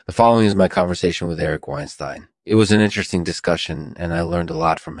The following is my conversation with Eric Weinstein. It was an interesting discussion, and I learned a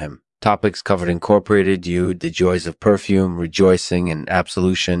lot from him. Topics covered incorporated you, the joys of perfume, rejoicing, and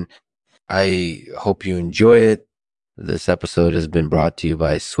absolution. I hope you enjoy it. This episode has been brought to you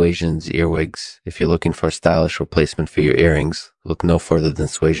by Suasion's Earwigs. If you're looking for a stylish replacement for your earrings, look no further than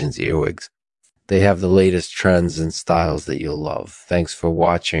Suasion's Earwigs. They have the latest trends and styles that you'll love. Thanks for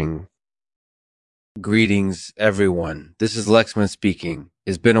watching. Greetings, everyone. This is Lexman speaking.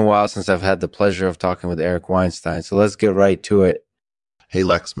 It's been a while since I've had the pleasure of talking with Eric Weinstein, so let's get right to it. Hey,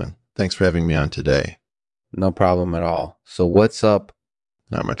 Lexman. Thanks for having me on today. No problem at all. So what's up?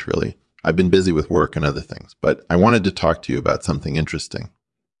 Not much, really. I've been busy with work and other things, but I wanted to talk to you about something interesting.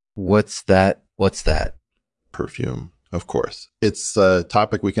 What's that? Perfume, of course. It's a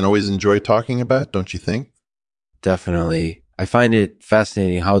topic we can always enjoy talking about, don't you think? Definitely. I find it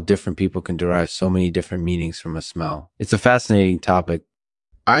fascinating how different people can derive so many different meanings from a smell. It's a fascinating topic.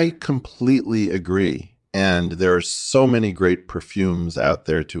 I completely agree. And there are so many great perfumes out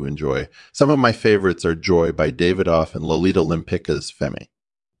there to enjoy. Some of my favorites are Joy by Davidoff and Lolita Limpica's Femme.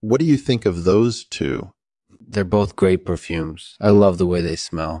 What do you think of those two? They're both great perfumes. I love the way they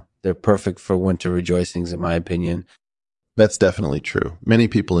smell. They're perfect for winter rejoicings, in my opinion. That's definitely true. Many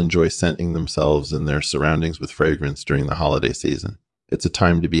people enjoy scenting themselves and their surroundings with fragrance during the holiday season. It's a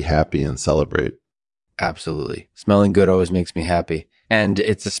time to be happy and celebrate. Absolutely. Smelling good always makes me happy. And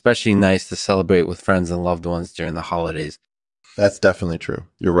it's especially nice to celebrate with friends and loved ones during the holidays. That's definitely true.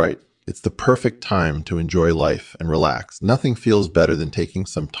 You're right. It's the perfect time to enjoy life and relax. Nothing feels better than taking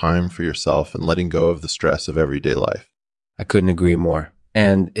some time for yourself and letting go of the stress of everyday life. I couldn't agree more.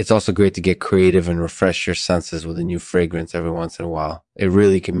 And it's also great to get creative and refresh your senses with a new fragrance every once in a while. It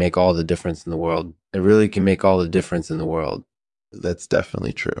really can make all the difference in the world. That's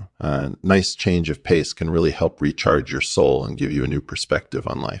definitely true. A nice change of pace can really help recharge your soul and give you a new perspective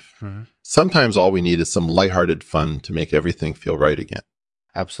on life. Mm-hmm. Sometimes all we need is some lighthearted fun to make everything feel right again.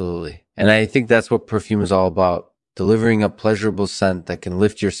 Absolutely. And I think that's what perfume is all about. Delivering a pleasurable scent that can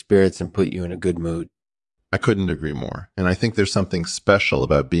lift your spirits and put you in a good mood. I couldn't agree more. And I think there's something special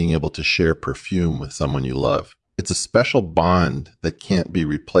about being able to share perfume with someone you love. It's a special bond that can't be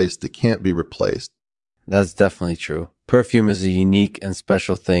replaced. It can't be replaced. That's definitely true. Perfume is a unique and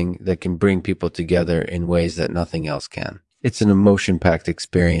special thing that can bring people together in ways that nothing else can. It's an emotion-packed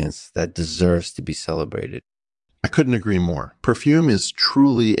experience that deserves to be celebrated. I couldn't agree more. Perfume is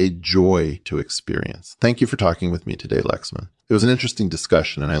truly a joy to experience. Thank you for talking with me today, Lexman. It was an interesting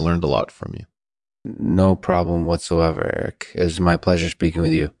discussion, and I learned a lot from you. No problem whatsoever, Eric. It was my pleasure speaking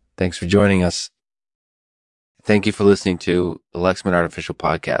with you. Thanks for joining us. Thank you for listening to the Lexman Artificial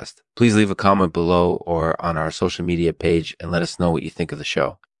Podcast. Please leave a comment below or on our social media page and let us know what you think of the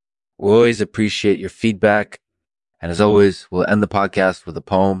show. We always appreciate your feedback. And as always, we'll end the podcast with a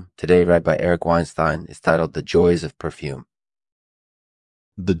poem today read by Eric Weinstein. It's titled The Joys of Perfume.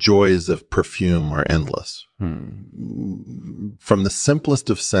 The joys of perfume are endless. From the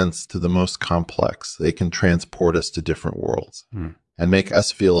simplest of scents to the most complex, they can transport us to different worlds and make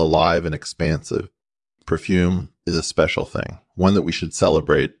us feel alive and expansive. Perfume is a special thing, one that we should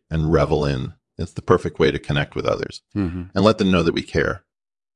celebrate and revel in. It's the perfect way to connect with others and let them know that we care.